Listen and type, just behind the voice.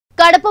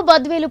కడప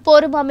బద్వేలు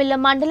పోరుమామిళ్ల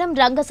మండలం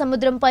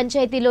రంగసముద్రం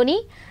పంచాయతీలోని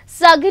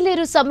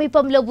సగిలేరు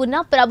సమీపంలో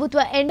ఉన్న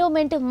ప్రభుత్వ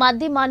ఎండోమెంట్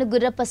మద్దిమాను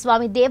గుర్రప్ప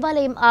స్వామి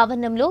దేవాలయం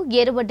ఆవరణంలో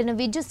ఏరుబడిన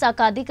విద్యుత్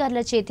శాఖ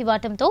అధికారుల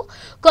చేతివాటంతో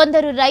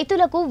కొందరు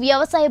రైతులకు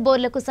వ్యవసాయ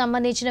బోర్లకు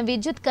సంబంధించిన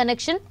విద్యుత్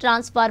కనెక్షన్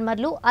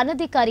ట్రాన్స్ఫార్మర్లు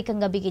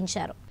అనధికారికంగా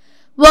బిగించారు.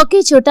 ఒకే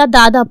చోట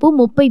దాదాపు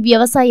 30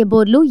 వ్యవసాయ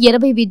బోర్లు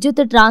 20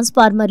 విద్యుత్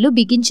ట్రాన్స్ఫార్మర్లు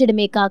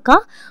బిగించడమే కాక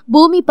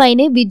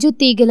భూమిపైనే విద్యుత్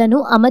తీగలను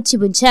అమర్చి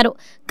ఉంచారు.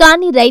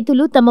 కానీ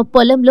రైతులు తమ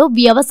పొలంలో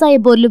వ్యవసాయ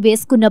బోర్లు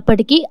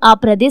వేసుకున్నప్పటికీ ఆ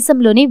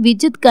ప్రదేశంలోనే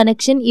విద్యుత్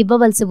కనెక్షన్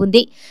ఇవ్వవలసి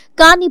ఉంది.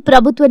 కానీ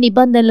ప్రభుత్వ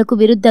నిబంధనలకు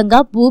విరుద్ధంగా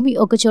భూమి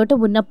ఒకచోట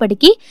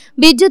ఉన్నప్పటికీ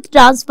విద్యుత్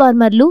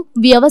ట్రాన్స్ఫార్మర్లు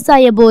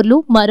వ్యవసాయ బోర్లు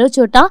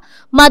మరోచోట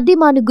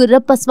మద్దిమాను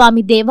గుర్రప్ప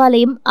స్వామి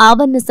దేవాలయం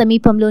ఆవరణ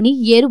సమీపంలోని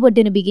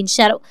ఏరుబొడ్డును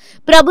బిగించారు.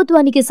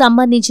 ప్రభుత్వానికి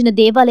సంబంధించిన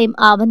దేవాలయం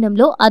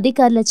ఆవరణంలో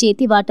అధికారుల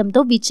చేతివాటంతో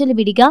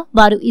విచ్చలవిడిగా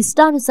వారు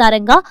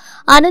ఇష్టానుసారంగా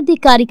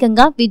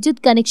అనధికారికంగా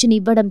విద్యుత్ కనెక్షన్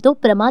ఇవ్వడంతో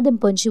ప్రమాదం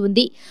పొంచి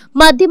ఉంది.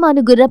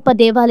 మద్దిమాను గుర్రప్ప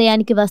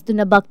దేవాలయానికి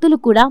వస్తున్న భక్తులు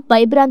కూడా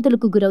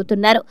భయభ్రాంతులకు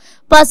గురవుతున్నారు.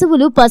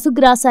 పశువులు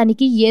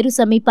పశుగ్రాసానికి ఏరు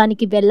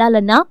సమీపానికి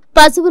వెళ్లాలన్నా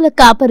పశువుల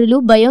కాపరులు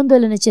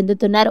భయాందోళన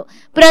చెందుతున్నారు.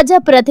 ప్రజా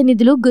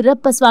ప్రతినిధులు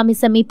గుర్రప్ప స్వామి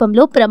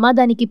సమీపంలో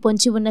ప్రమాదానికి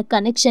పొంచి ఉన్న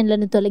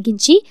కనెక్షన్లను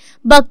తొలగించి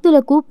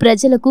భక్తులకు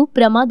ప్రజలకు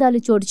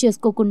ప్రమాదాలు చోటు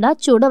చేసుకోకుండా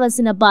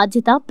చూడవలసిన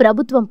బాధ్యత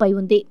ప్రభుత్వంపై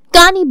ఉంది.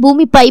 కానీ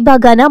భూమి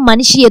పైభాగాన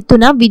మనిషి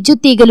ఎత్తున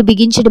విద్యుత్ తీగలు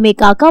బిగించడమే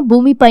కాక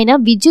భూమిపైన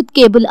విద్యుత్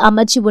కేబుల్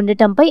అమర్చి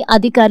ఉండటంపై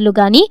అధికారులు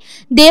గాని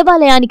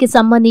దేవాలయానికి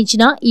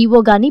సంబంధించిన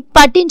ఈవో గాని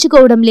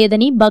పట్టించుకోవడం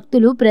లేదని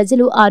భక్తులు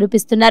ప్రజలు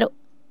ఆరోపిస్తున్నారు.